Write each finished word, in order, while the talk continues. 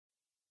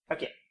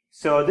Okay,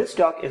 so this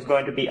talk is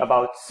going to be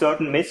about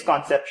certain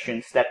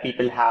misconceptions that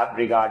people have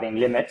regarding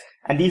limits,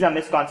 and these are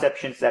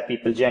misconceptions that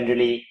people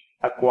generally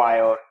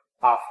acquire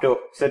after.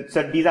 So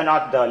these are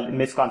not the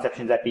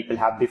misconceptions that people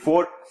have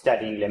before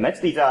studying limits.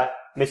 These are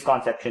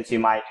misconceptions you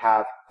might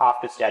have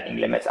after studying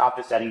limits,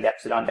 after studying the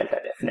epsilon delta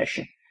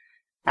definition.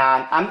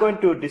 And I'm going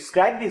to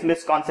describe these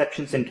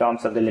misconceptions in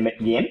terms of the limit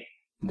game,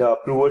 the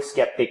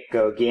prover-skeptic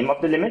game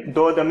of the limit,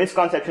 though the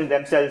misconceptions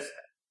themselves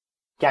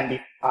can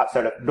be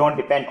don't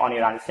depend on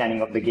your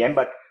understanding of the game,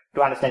 but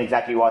to understand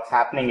exactly what's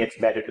happening, it's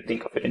better to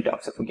think of it in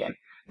terms of a game.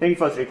 Let me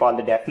first recall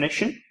the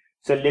definition.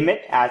 So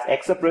limit as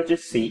x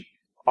approaches c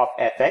of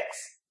fx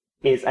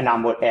is a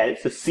number L.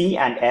 So c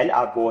and L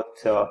are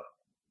both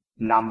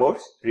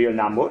numbers, real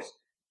numbers.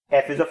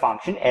 F is a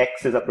function,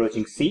 x is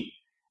approaching c.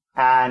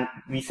 And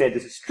we say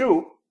this is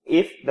true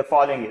if the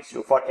following is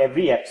true. For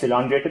every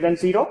epsilon greater than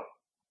 0,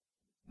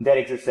 there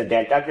exists a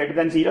delta greater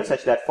than 0,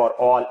 such that for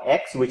all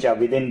x which are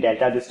within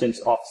delta distance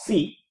of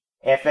c,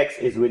 fx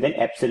is within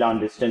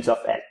epsilon distance of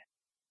L.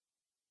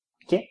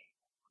 Okay.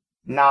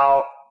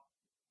 Now,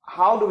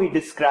 how do we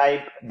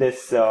describe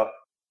this? So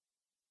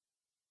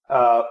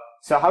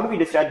how do we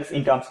describe this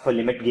in terms of a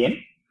limit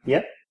game?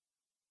 Yeah.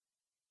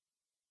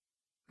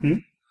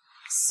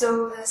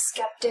 So the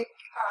skeptic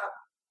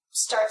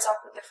starts off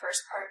with the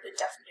first part of the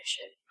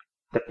definition.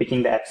 The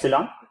picking the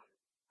epsilon.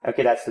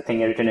 Okay, that's the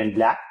thing written in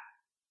black.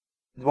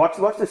 What's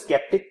the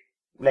skeptic,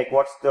 like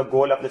what's the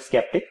goal of the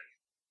skeptic?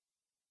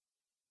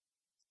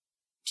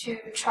 To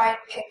try and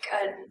pick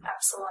an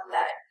epsilon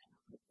that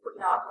would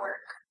not work.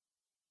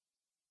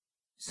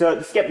 So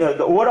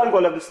the overall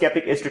goal of the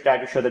skeptic is to try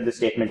to show that the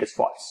statement is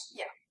false.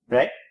 Yeah.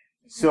 Right?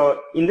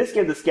 So in this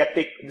case, the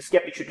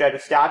skeptic should try to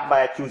start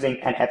by choosing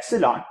an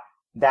epsilon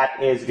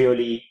that is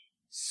really,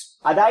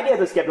 the idea of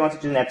the skeptic wants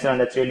to choose an epsilon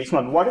that's really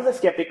small. What is the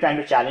skeptic trying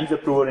to challenge the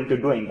prover into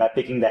doing by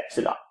picking the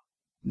epsilon?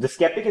 The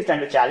skeptic is trying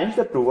to challenge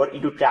the prover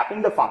into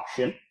trapping the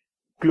function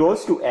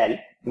close to L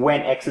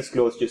when x is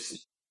close to c.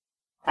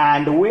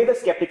 And the way the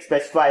skeptic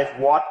specifies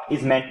what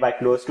is meant by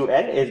close to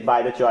L is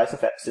by the choice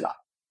of epsilon.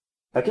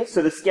 Okay,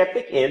 so the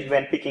skeptic is,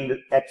 when picking the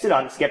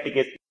epsilon, the skeptic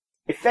is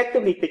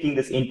effectively picking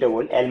this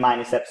interval L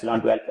minus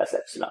epsilon to L plus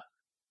epsilon.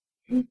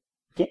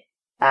 Okay,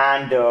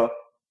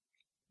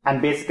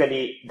 and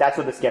basically that's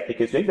what the skeptic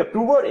is doing. The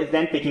prover is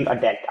then picking a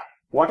delta.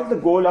 What is the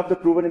goal of the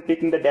prover in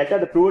picking the delta?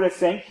 The prover is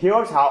saying,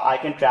 here's how I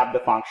can trap the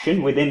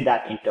function within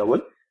that interval.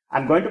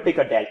 I'm going to pick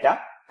a delta,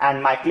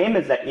 and my claim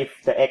is that if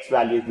the x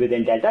value is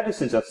within delta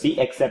distance of c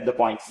except the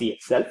point c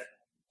itself,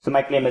 so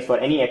my claim is for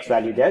any x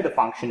value there, the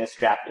function is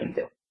trapped in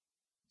there.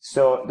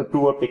 So the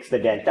prover picks the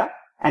delta,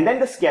 and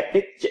then the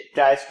skeptic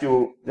tries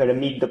to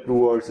meet the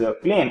prover's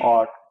claim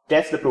or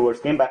test the prover's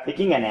claim by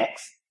picking an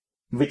x,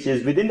 which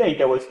is within the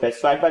interval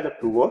specified by the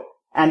prover,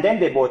 and then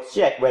they both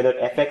check whether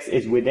fx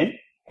is within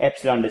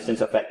epsilon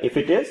distance of L. If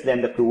it is,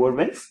 then the prover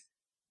wins.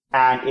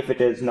 And if it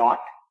is not,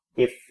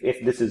 if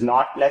this is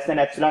not less than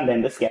epsilon,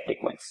 then the skeptic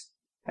wins.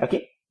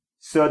 Okay.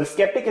 So the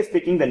skeptic is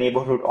picking the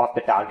neighborhood of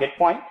the target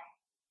point,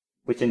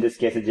 which in this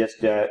case is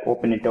just an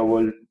open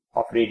interval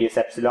of radius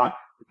epsilon.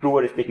 The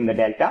prover is picking the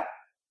delta,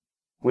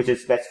 which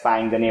is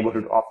specifying the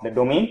neighborhood of the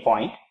domain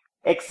point,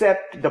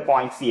 except the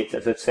point C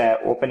itself. So it's an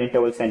open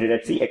interval centered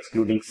at C,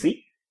 excluding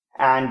C.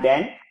 And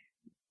then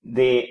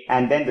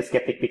the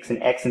skeptic picks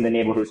an x in the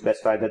neighborhood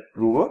specified by the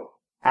prover,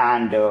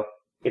 and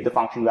if the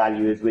function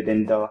value is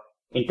within the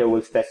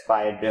interval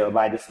specified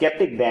by the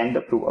skeptic, then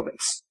the prover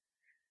wins.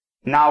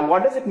 Now,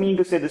 what does it mean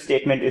to say the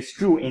statement is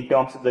true in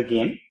terms of the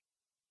game?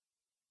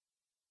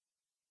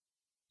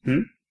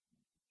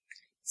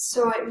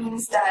 So it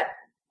means that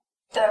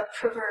the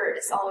prover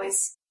is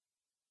always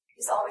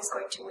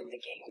going to win the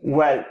game.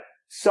 Well,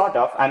 sort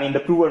of. I mean, the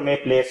prover may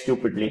play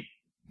stupidly.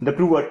 The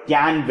prover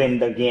can win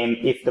the game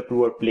if the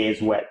prover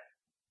plays well.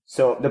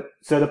 So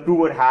the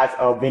prover has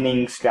a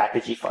winning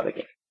strategy for the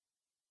game.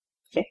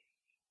 Okay.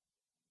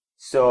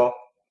 So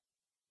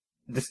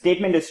the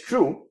statement is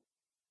true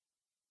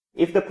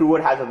if the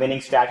prover has a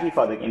winning strategy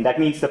for the game. That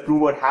means the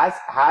prover has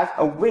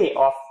a way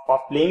of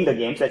playing the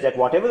game such that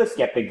whatever the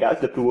skeptic does,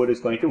 the prover is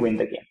going to win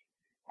the game.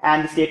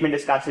 And the statement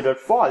is considered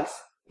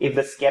false if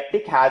the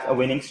skeptic has a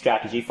winning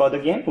strategy for the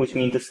game, which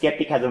means the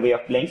skeptic has a way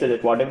of playing so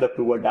that whatever the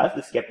prover does,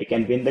 the skeptic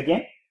can win the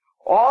game.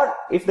 Or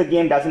if the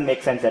game doesn't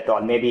make sense at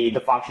all, maybe the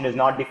function is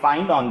not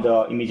defined on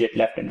the immediate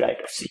left and right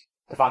of C.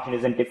 The function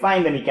isn't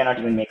defined, then we cannot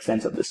even make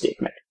sense of the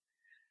statement.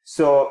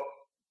 So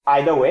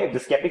either way, if the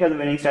skeptic has a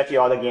winning strategy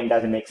or the game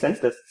doesn't make sense,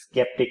 the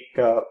skeptic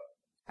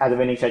has a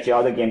winning strategy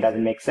or the game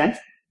doesn't make sense,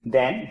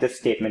 then the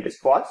statement is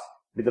false.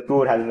 If the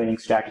prover has a winning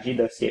strategy,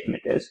 the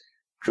statement is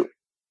true.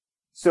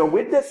 So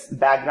with this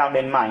background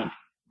in mind,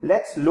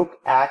 let's look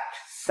at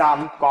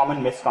some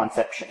common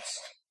misconceptions.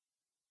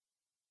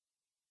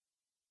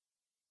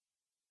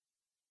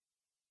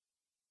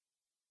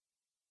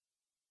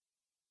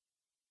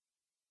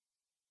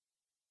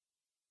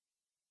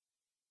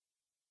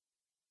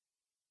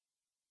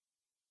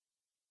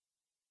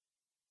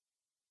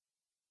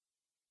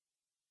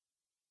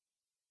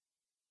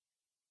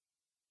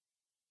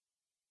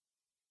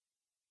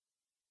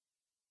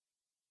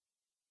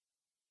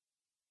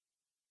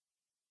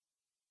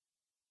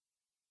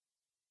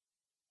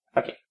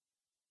 Okay.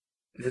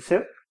 Is this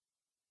here?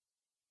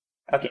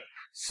 Okay.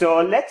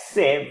 So let's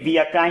say we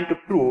are trying to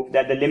prove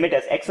that the limit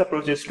as x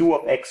approaches 2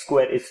 of x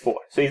squared is 4.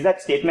 So is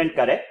that statement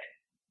correct?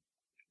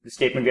 The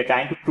statement we are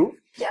trying to prove?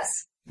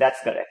 Yes. That's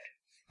correct.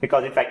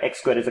 Because in fact x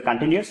squared is a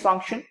continuous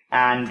function,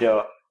 and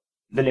the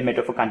limit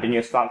of a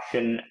continuous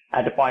function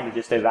at a point is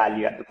just a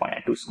value at the point,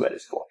 and 2 squared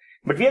is 4.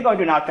 But we are going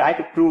to now try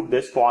to prove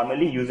this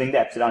formally using the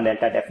epsilon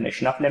delta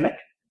definition of limit.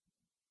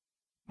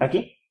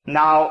 Okay.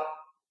 Now,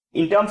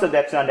 in terms of the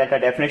epsilon delta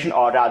definition,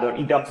 or rather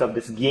in terms of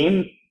this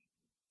game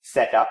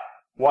setup,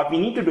 what we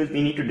need to do is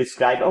we need to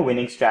describe a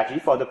winning strategy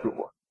for the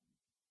prover.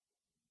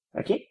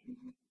 Okay.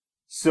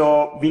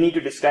 So we need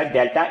to describe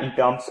delta in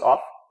terms of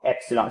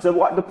epsilon. So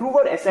what the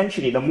prover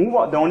essentially, the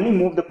only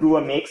move the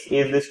prover makes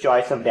is this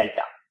choice of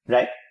delta,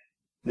 right?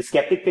 The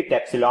skeptic picked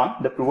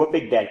epsilon, the prover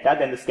picked delta,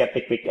 then the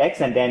skeptic picked x,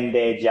 and then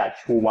they judge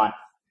who won.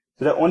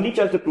 So the only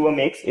choice the prover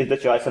makes is the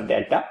choice of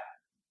delta,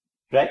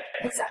 right?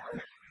 Exactly.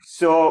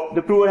 So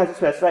the prover has to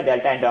specify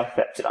delta in terms of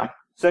epsilon.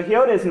 So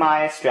here is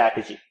my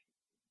strategy.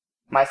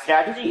 My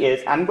strategy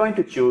is I'm going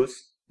to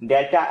choose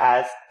delta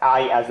as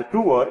I, as the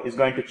prover, is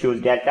going to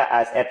choose delta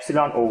as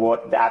epsilon over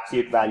the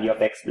absolute value of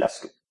x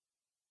plus 2.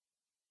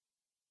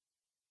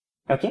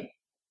 Okay.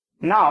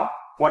 Now,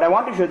 what I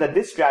want to show is that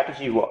this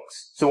strategy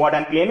works. So what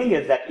I'm claiming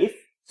is that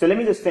so let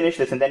me just finish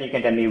this and then you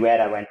can tell me where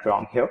I went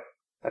wrong here.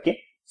 Okay.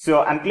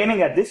 So I'm claiming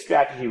that this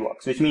strategy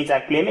works, which means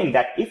I'm claiming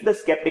that if the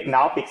skeptic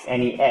now picks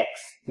any x,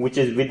 which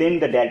is within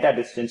the delta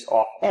distance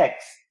of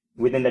x,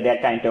 within the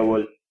delta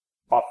interval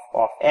of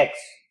x,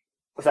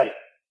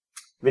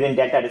 within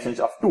delta distance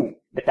of 2,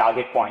 the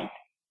target point,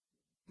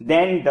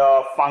 then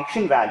the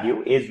function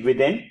value is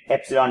within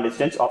epsilon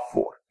distance of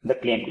 4, the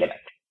claimed limit.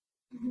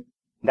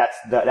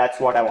 That's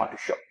what I want to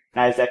show.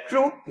 Now, is that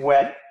true?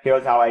 Well,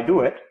 here's how I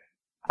do it.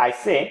 I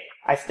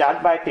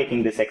start by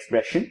taking this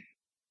expression.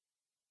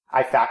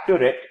 I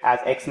factor it as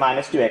x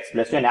minus 2, x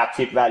plus 2, and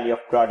absolute value of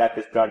product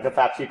is product of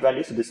absolute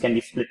value, so this can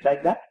be split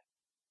like that.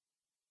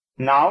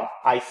 Now,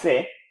 I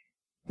say,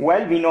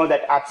 well, we know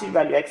that absolute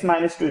value x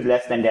minus 2 is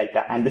less than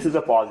delta, and this is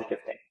a positive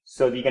thing.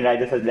 So we can write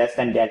this as less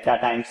than delta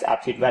times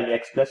absolute value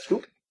x plus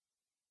 2,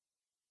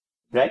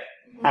 right?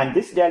 And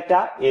this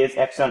delta is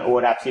epsilon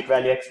over absolute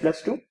value x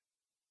plus 2.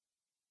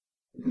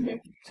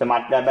 So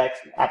multiply by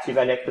absolute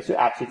value x plus 2,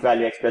 absolute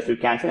value x plus 2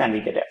 cancel, and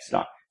we get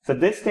epsilon. So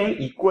this thing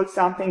equals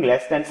something,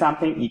 less than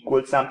something,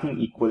 equals something,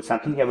 equals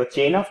something. You have a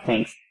chain of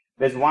things.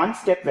 There's one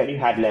step where you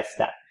had less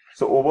than.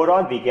 So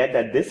overall, we get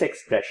that this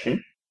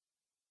expression,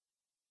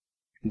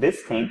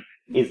 this thing,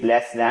 is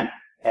less than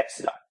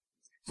epsilon.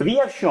 So we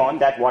have shown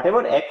that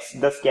whatever x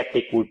the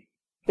skeptic would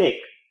pick,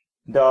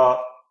 the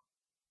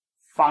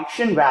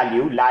function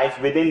value lies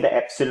within the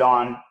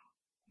epsilon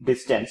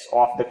distance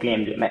of the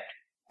claimed limit,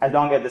 as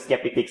long as the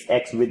skeptic picks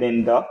x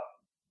within the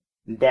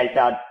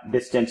delta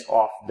distance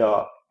of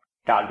the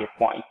target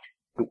point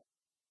 2.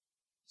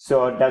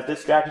 So does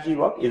this strategy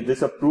work? Is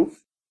this a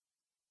proof?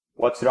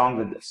 What's wrong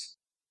with this?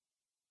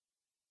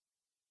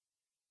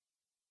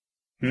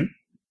 Do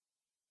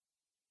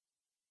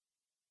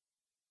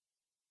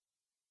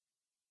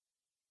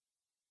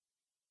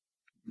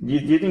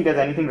you think there's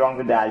anything wrong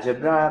with the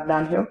algebra I've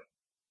done here?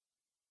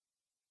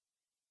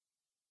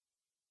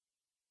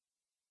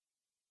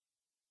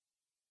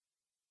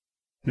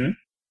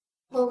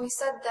 Well, we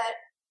said that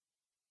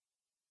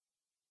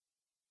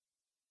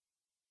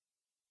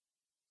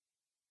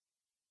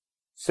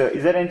So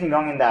is there anything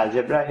wrong in the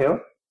algebra here?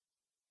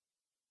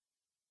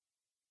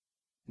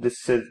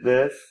 This is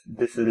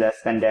less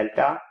than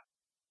delta.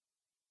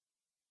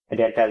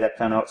 Delta is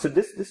epsilon. So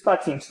this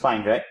part seems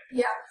fine, right?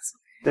 yeah.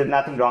 There's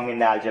nothing wrong in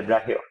the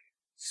algebra here.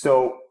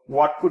 So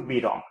what could be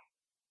wrong?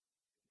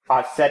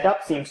 Our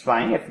setup seems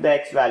fine. If the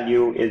x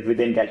value is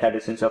within delta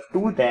distance of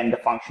 2, then the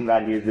function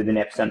value is within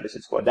epsilon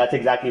distance 4. That's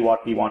exactly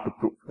what we want to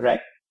prove,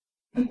 right?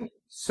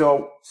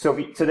 So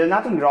there's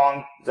nothing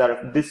wrong sort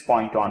of this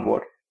point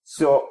onward.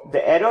 So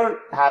the error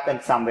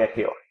happened somewhere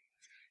here.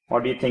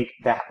 What do you think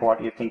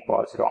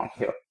was wrong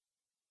here?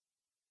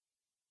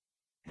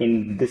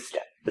 In this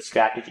step, the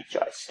strategy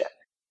choice step.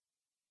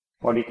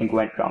 What do you think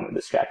went wrong with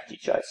the strategy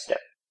choice step?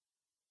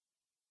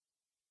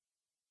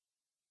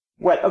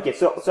 Well, okay,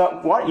 so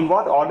in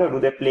what order do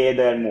they play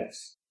their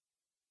moves?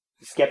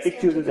 The skeptic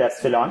chooses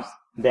epsilon,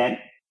 then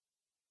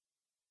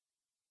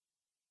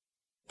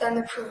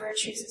the prover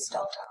chooses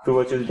delta.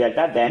 Prover chooses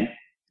delta, then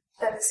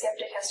the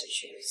skeptic has to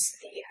choose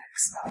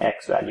the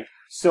x value.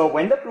 So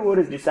when the prover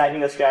is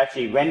deciding a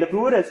strategy, when the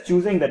prover is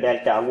choosing the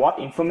delta, what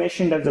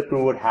information does the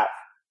prover have?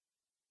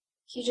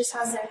 He just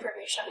has the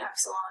information on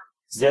epsilon.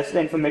 Just the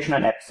information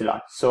on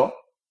epsilon. So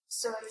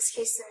in this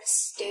case, the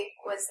mistake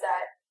was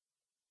that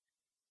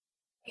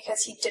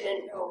because he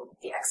didn't know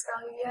the x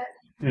value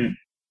yet.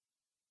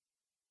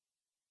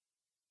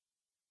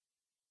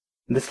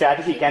 The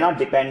strategy cannot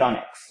depend on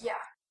x. Yeah.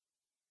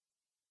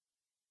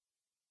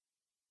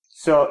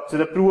 So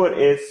the prover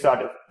is sort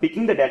of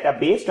picking the delta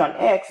based on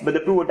x, but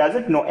the prover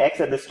doesn't know x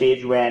at the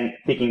stage when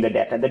picking the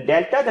delta. The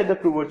delta that the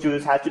prover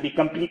chooses has to be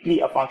completely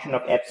a function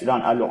of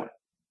epsilon alone.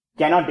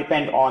 Cannot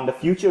depend on the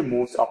future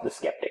moves of the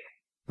skeptic.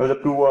 So the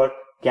prover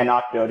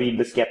cannot read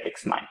the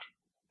skeptic's mind,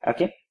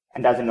 okay,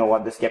 and doesn't know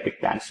what the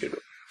skeptic plans to do.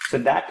 So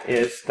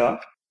that's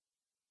the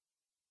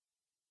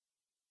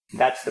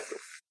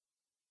proof.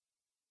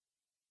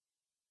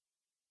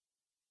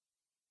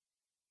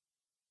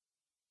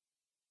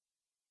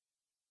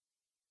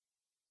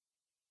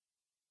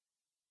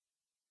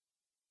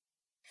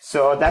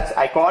 So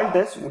I called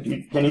this,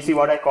 can you see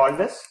what I called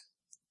this?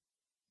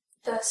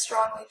 The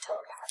strongly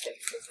telepathic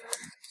prover.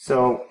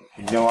 So,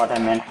 you know what I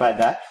meant by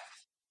that?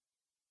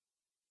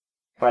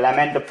 Well, I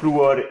meant the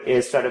prover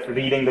is sort of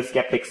reading the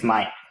skeptic's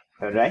mind,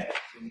 right?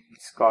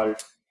 It's called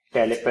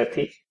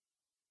telepathy.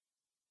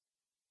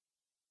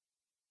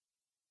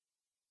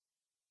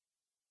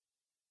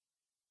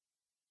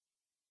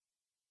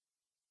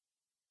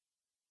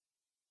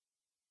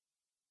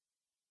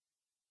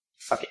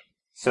 Okay,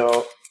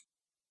 so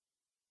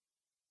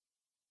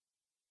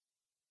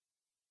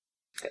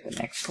get the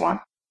next one.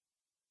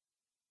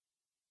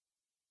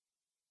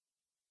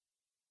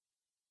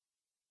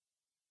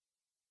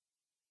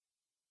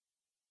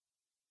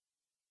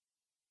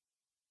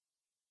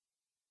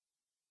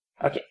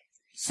 Okay,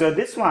 so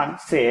this one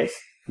says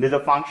there's a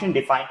function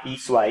defined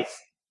piecewise.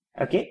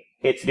 Okay,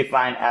 it's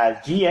defined as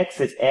gx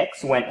is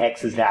x when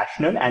x is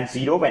rational and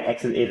 0 when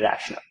x is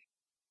irrational.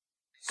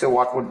 So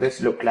what would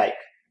this look like?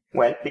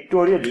 Well,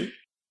 pictorially,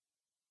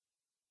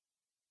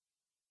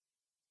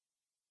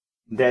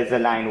 there's a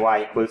line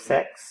y equals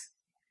x,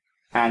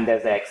 and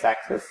there's the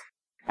x-axis,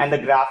 and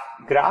the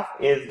graph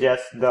is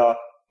just the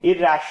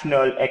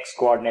irrational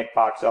x-coordinate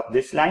parts of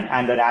this line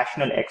and the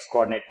rational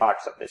x-coordinate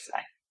parts of this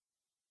line.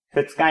 So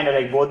it's kind of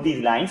like both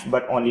these lines,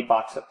 but only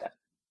parts of them,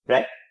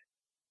 right?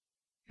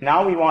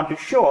 Now we want to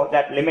show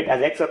that limit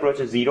as x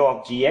approaches 0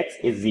 of gx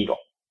is 0.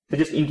 So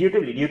just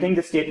intuitively, do you think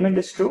the statement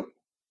is true?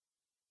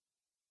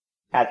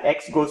 As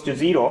x goes to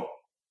 0,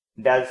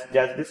 does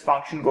this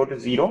function go to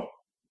 0?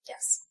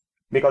 Yes.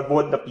 Because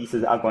both the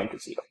pieces are going to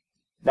 0.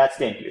 That's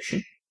the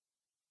intuition.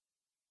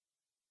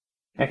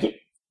 Okay.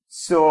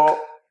 So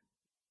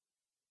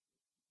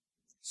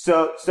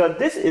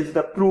this is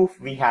the proof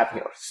we have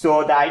here.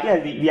 So the idea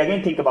is we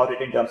again think about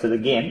it in terms of the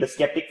game. The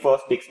skeptic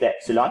first picks the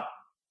epsilon.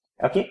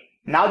 Okay.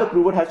 Now the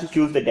prover has to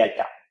choose the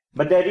delta.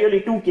 But there are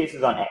really two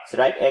cases on x,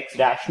 right? X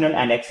rational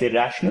and x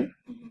irrational.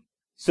 Mm-hmm.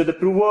 So the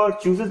prover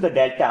chooses the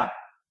delta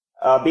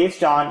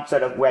based on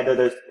sort of whether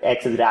the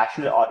x is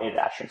rational or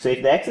irrational. So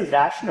if the x is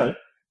rational,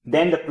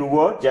 then the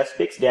prover just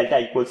picks delta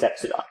equals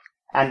epsilon.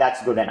 And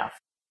that's good enough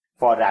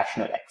for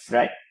rational x,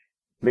 right?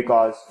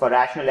 Because for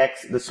rational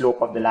x, the slope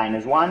of the line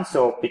is 1,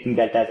 so picking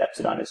delta as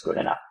epsilon is good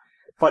enough.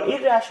 For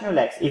irrational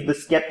x, if the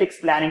skeptic's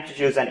planning to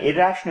choose an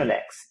irrational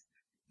x,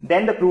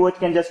 then the prover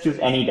can just choose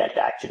any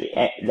delta actually,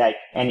 like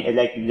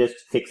just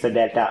fix a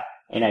delta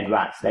in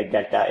advance, like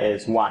delta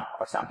is 1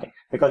 or something.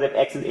 Because if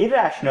x is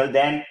irrational,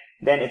 then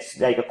it's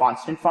like a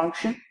constant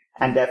function,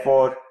 and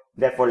therefore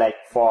like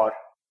for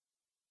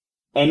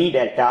any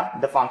delta,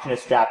 the function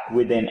is trapped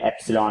within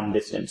epsilon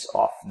distance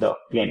of the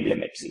plane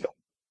limit 0.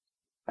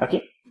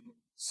 Okay?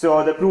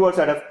 So the prover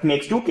sort of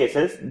makes two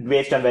cases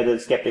based on whether the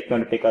skeptic is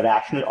going to pick a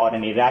rational or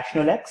an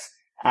irrational x,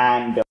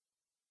 and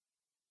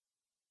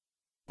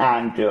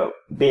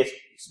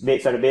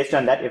based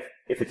on that, if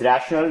it's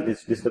rational,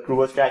 this is the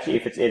prover strategy.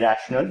 If it's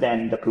irrational,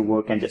 then the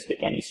prover can just pick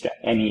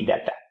any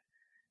delta.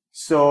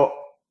 So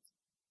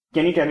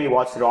can you tell me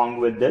what's wrong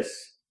with this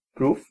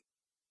proof?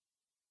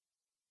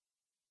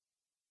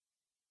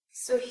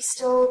 So he's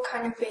still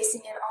kind of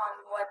basing it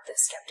on what the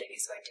skeptic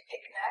is going to pick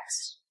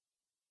next.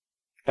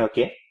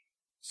 Okay.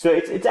 So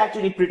it's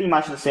actually pretty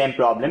much the same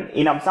problem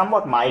in a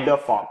somewhat milder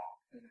form.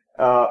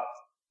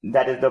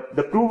 That is,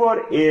 the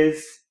prover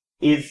is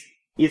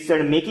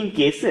sort of making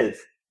cases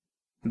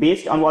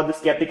based on what the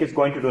skeptic is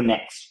going to do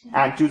next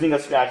and choosing a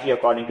strategy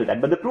according to that.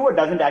 But the prover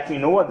doesn't actually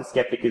know what the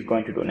skeptic is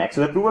going to do next.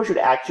 So the prover should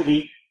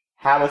actually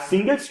have a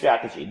single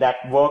strategy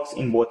that works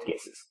in both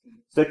cases.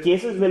 So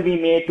cases will be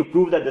made to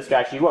prove that the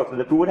strategy works. So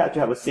the prover has to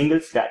have a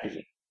single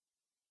strategy.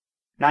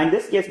 Now in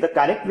this case, the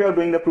correct way of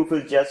doing the proof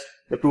is just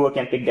the prover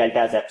can pick delta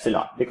as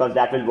epsilon, because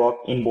that will work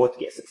in both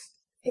cases.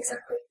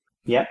 Exactly.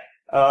 Yeah.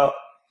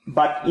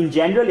 But in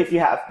general, if you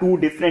have two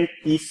different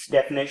piece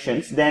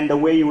definitions, then the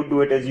way you would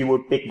do it is you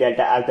would pick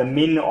delta as the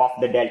min of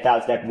the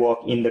deltas that work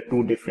in the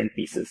two different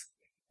pieces,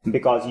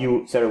 because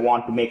you sort of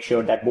want to make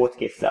sure that both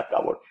cases are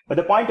covered. But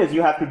the point is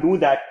you have to do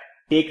that,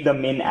 take the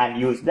min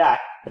and use that,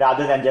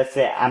 rather than just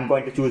say, I'm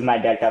going to choose my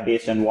delta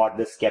based on what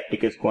the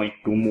skeptic is going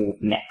to move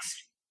next.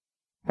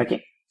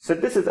 Okay. So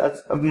this is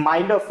a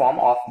milder form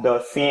of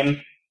the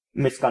same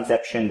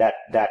misconception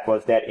that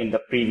was there in the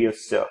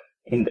previous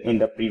in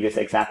the previous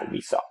example we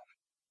saw.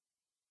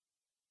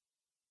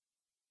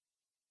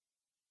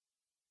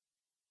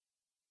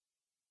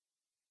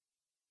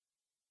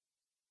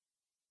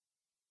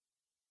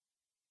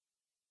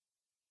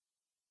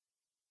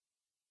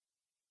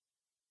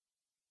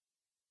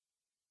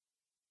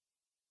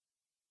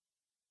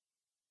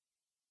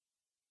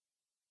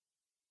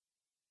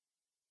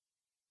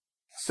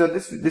 So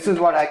this is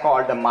what I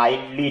call the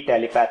mildly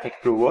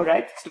telepathic prover,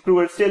 right? The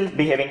prover is still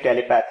behaving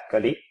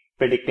telepathically,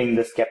 predicting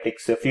the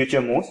skeptic's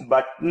future moves,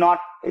 but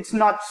it's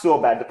not so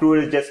bad. The prover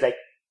is just like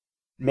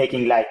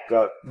making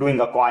doing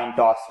a coin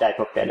toss type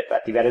of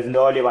telepathy, whereas in the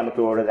earlier one, the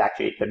prover is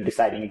actually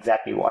deciding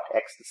exactly what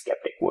X the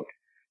skeptic would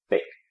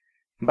pick.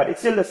 But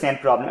it's still the same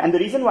problem. And the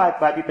reason why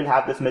people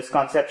have this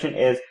misconception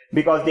is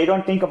because they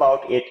don't think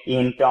about it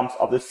in terms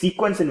of the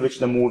sequence in which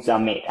the moves are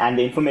made and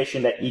the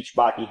information that each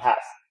party has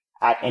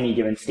at any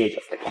given stage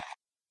of the game.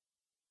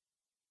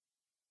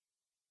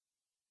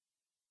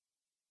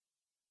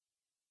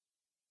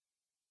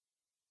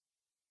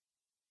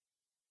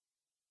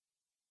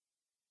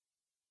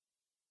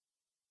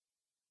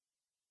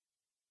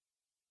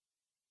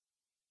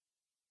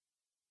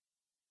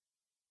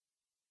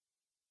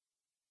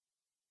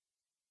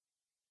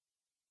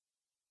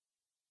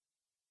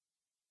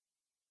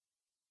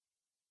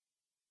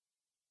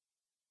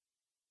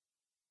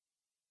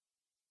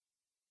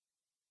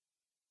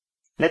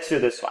 Let's do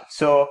this one.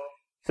 So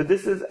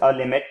this is a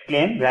limit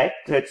claim, right?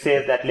 So it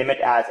says that limit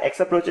as x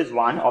approaches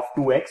 1 of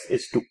 2x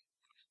is 2.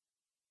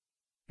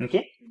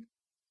 Okay?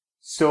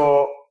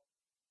 So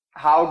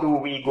how do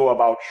we go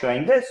about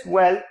showing this?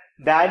 Well,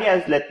 the idea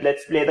is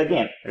let's play the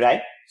game,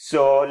 right?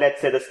 So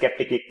let's say the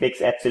skeptic picks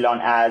epsilon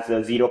as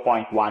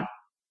 0.1.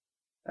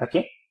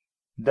 Okay?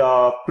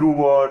 The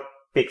prover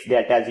picks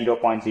delta as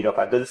 0.05.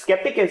 So the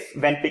skeptic is,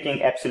 when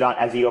picking epsilon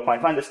as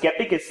 0.1, the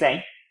skeptic is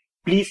saying,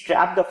 please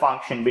trap the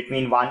function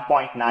between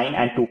 1.9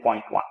 and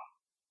 2.1.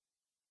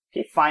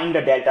 Okay, find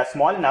the delta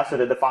small enough so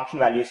that the function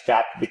value is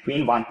trapped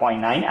between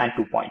 1.9 and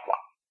 2.1.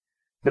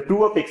 The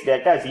prover picks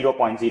delta as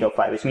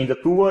 0.05, which means the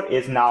prover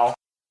is now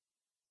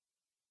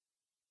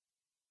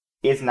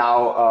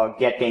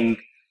getting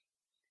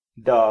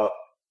the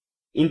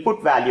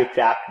input value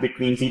trapped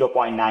between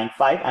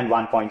 0.95 and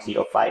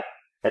 1.05.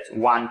 That's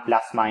 1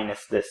 plus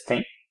minus this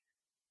thing.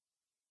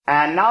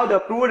 And now the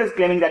prover is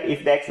claiming that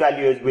if the x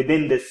value is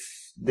within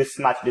this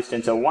much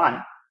distance of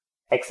 1,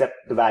 except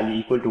the value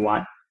equal to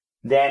 1,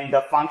 then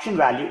the function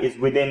value is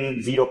within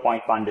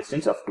 0.1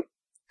 distance of 2.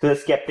 So the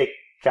skeptic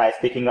tries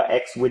picking a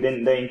x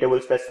within the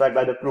interval specified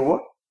by the prover.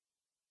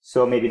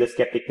 So maybe the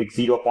skeptic picks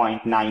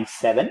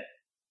 0.97,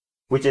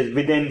 which is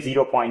within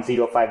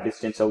 0.05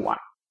 distance of 1.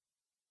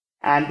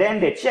 And then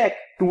they check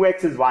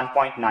 2x is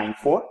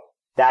 1.94.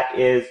 That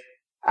is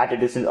at a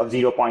distance of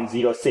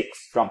 0.06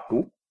 from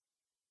 2.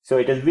 So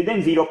it is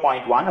within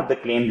 0.1 of the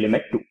claimed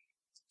limit 2.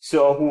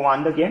 So who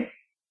won the game?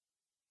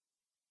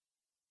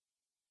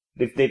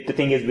 If the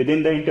thing is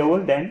within the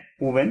interval, then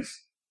who wins?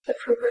 The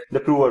prover. The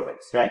prover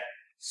wins, right?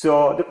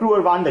 So the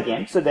prover won the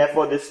game, so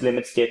therefore this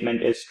limit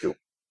statement is true,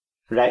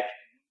 right?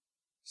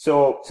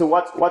 So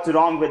what's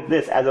wrong with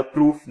this as a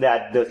proof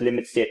that the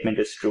limit statement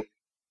is true?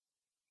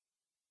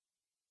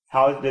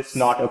 How is this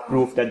not a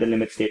proof that the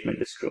limit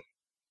statement is true?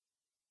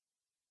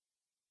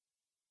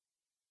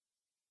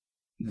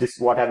 This,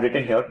 what I've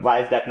written here, why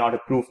is that not a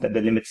proof that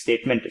the limit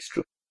statement is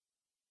true?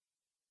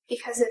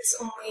 Because it's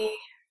only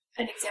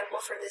an example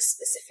for this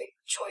specific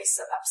choice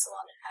of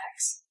epsilon and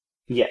x.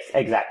 Yes,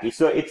 exactly.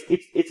 So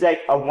it's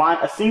like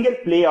a single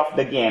play of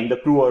the game, the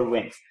prover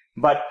wins.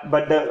 But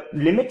the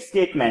limit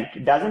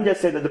statement doesn't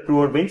just say that the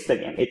prover wins the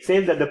game. It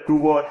says that the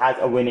prover has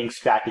a winning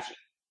strategy.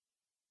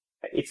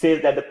 It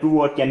says that the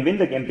prover can win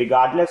the game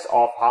regardless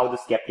of how the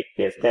skeptic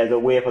plays. There's a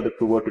way for the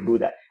prover to do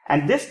that.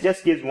 And this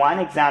just gives one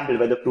example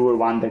where the prover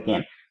won the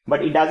game.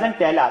 But it doesn't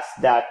tell us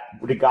that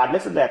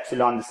regardless of the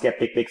epsilon the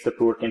skeptic picks, the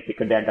prover can pick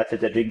a delta,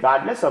 such that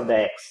regardless of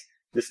the x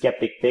the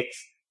skeptic picks,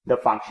 the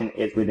function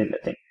is within the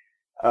thing.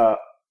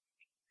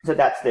 So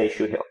that's the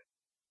issue here.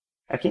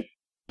 Okay.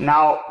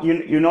 Now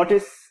you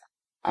notice,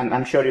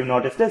 I'm sure you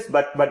noticed this,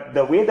 but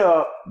the way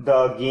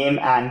the game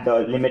and the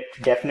limit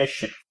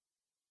definition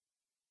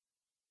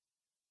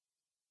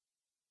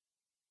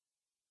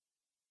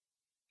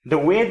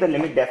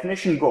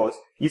goes,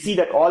 you see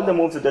that all the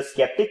moves of the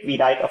skeptic we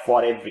write a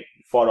for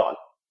all,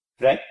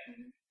 right?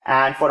 Mm-hmm.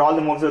 And for all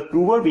the moves of the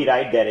prover we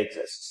write there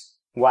exists.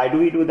 Why do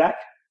we do that?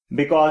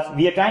 Because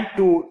we are trying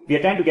to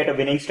get a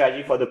winning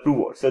strategy for the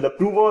prover. So the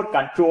prover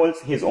controls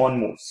his own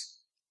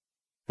moves,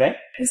 right?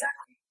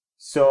 Exactly.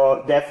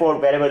 So therefore,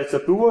 wherever it's the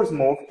prover's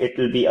move, it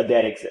will be a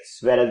there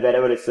exists. Whereas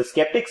wherever it's the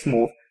skeptic's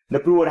move, the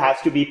prover has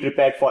to be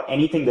prepared for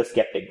anything the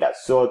skeptic does.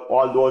 So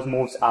all those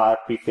moves are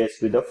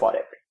prefaced with the for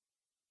every.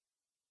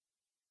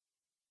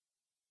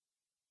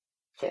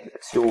 Okay,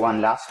 let's do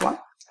one last one.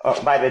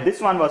 By the way,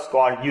 this one was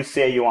called you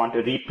say you want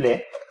to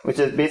replay, which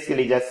is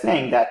basically just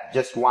saying that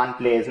just one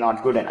play is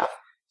not good enough.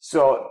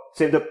 So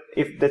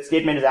if the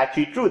statement is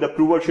actually true, the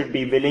prover should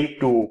be willing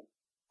to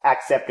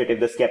accept it if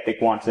the skeptic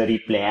wants a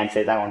replay and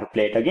says, I want to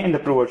play it again. The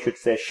prover should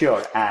say,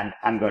 sure, and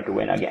I'm going to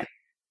win again.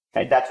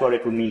 Right? That's what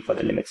it would mean for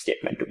the limit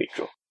statement to be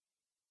true.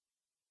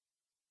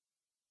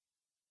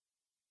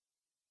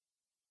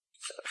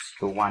 So let's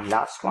do one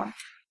last one.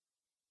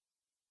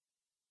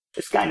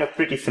 It's kind of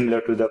pretty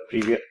similar to the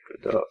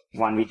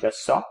one we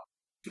just saw,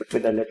 but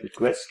with a little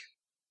twist.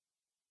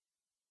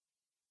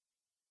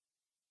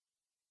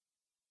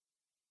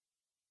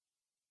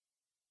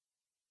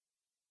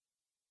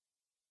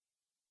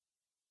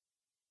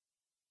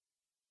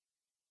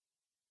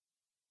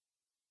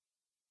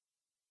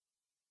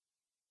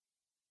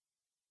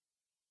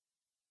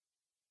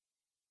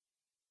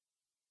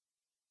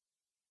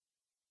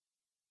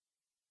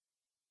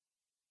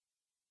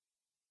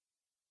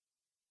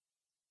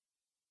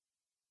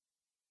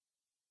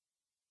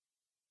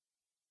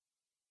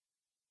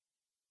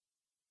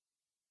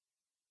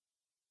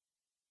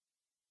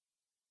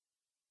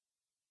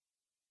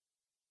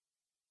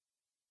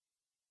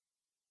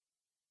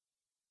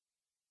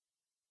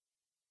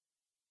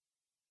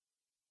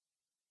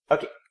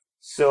 Okay,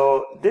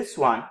 so this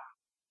one,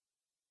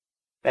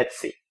 let's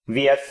see.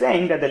 We are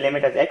saying that the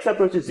limit as x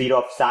approaches 0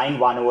 of sine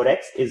 1 over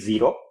x is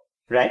 0,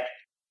 right?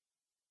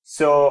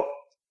 So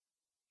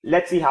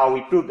let's see how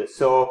we prove this.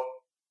 So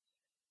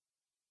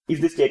is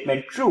the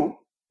statement true?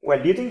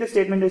 Well, do you think the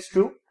statement is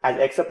true? As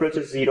x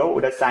approaches 0,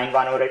 would a sine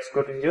 1 over x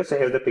go to 0? So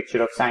here's the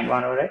picture of sine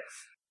 1 over x.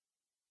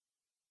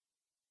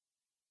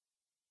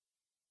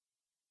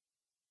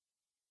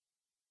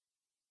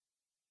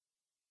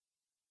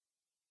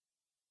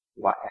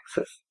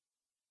 Y-axis.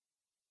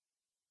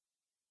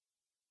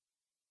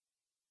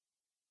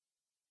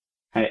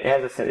 And it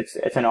has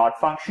it's an odd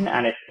function,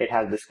 and it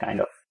has this kind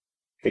of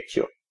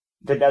picture.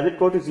 So does it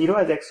go to 0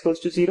 as x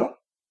goes to 0?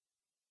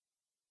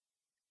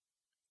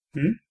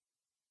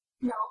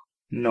 No.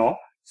 No.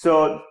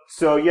 So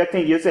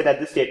you say that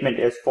this statement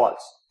is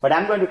false, but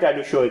I'm going to try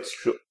to show it's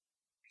true.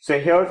 So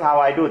here's how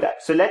I do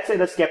that. So let's say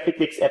the skeptic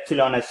takes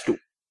epsilon as 2.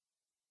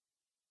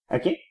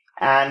 Okay,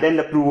 and then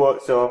the prover,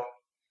 so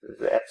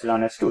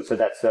epsilon as 2, so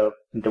that's the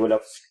interval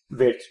of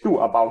width 2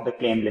 about the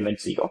claimed limit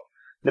 0.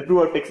 The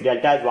prover picks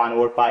delta as 1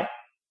 over pi.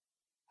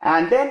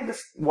 And then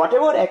this,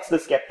 whatever x the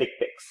skeptic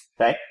picks,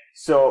 right?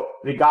 So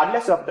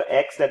regardless of the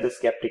x that the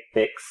skeptic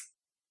picks,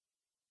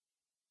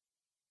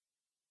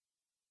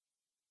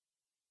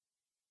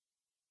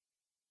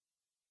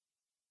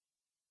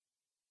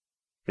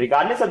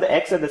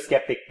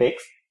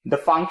 the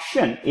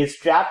function is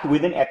trapped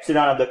within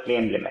epsilon of the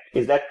claimed limit.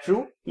 Is that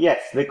true? Yes,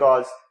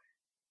 because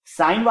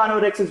sine 1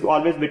 over x is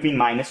always between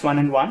 -1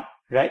 and 1,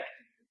 right?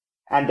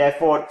 And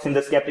therefore, since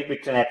the skeptic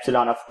picks an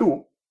epsilon of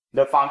 2,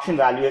 the function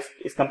value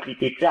is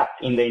completely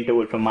trapped in the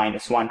interval from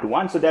 -1 to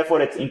 1. So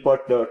therefore, it's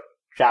import the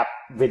trap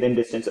within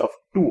distance of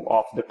 2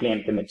 of the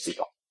claimed limit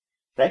 0,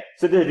 right?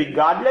 So this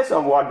regardless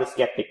of what the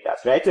skeptic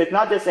does, right? So it's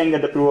not just saying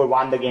that the prover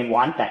won the game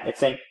one time. It's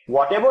saying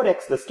whatever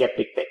x the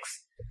skeptic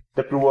picks,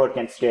 the prover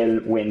can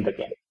still win the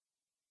game,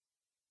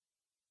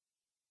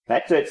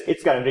 right? So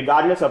it's kind of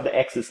regardless of the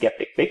x the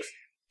skeptic picks,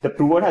 the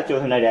prover has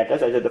chosen a delta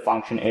such that the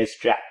function is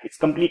trapped. It's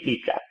completely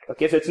trapped.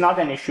 Okay, so it's not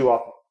an issue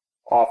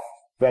of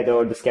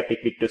whether the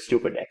skeptic picked a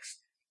stupid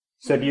x.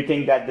 So do you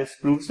think that this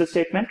proves the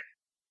statement?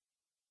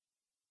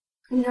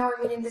 No,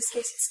 I mean in this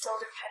case it's still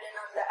dependent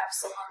on the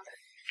epsilon that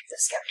the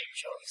skeptic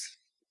chose.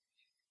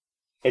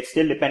 It's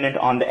still dependent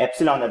on the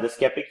epsilon that the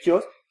skeptic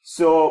chose.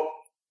 So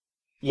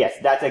yes,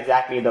 that's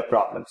exactly the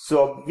problem.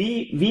 So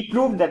we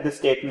proved that the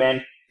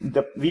statement,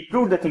 we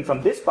proved the thing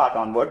from this part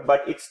onward,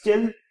 but it's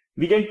still,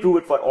 we didn't prove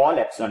it for all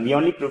epsilon. We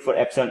only proved for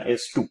epsilon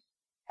is 2.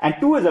 And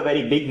 2 is a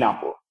very big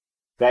number,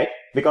 right?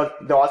 Because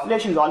the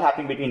oscillation is all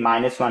happening between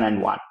 -1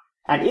 and 1.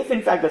 And if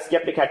in fact the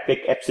skeptic had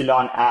picked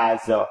epsilon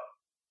as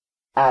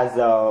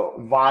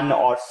 1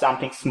 or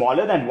something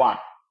smaller than 1,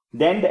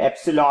 then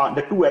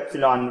the 2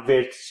 epsilon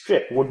width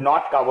strip would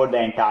not cover the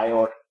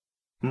entire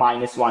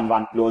 -1,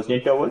 1 closed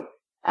interval.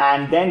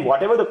 And then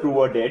whatever the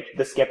prover did,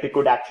 the skeptic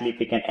could actually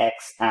pick an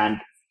x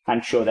and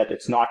show that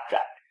it's not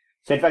trapped.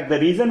 So in fact, the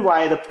reason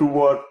why the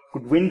prover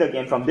could win the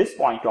game from this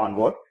point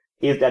onward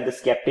is that the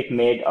skeptic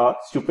made a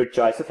stupid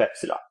choice of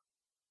epsilon.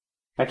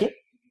 Okay.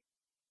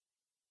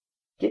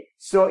 Okay.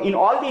 So in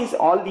all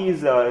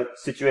these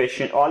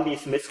situations, all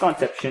these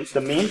misconceptions,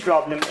 the main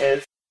problem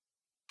is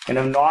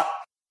not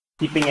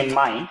keeping in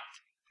mind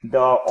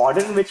the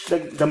order in which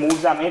the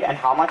moves are made and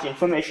how much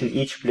information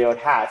each player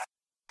has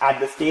at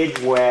the stage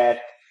where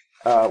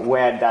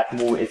that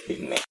move is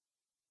being made.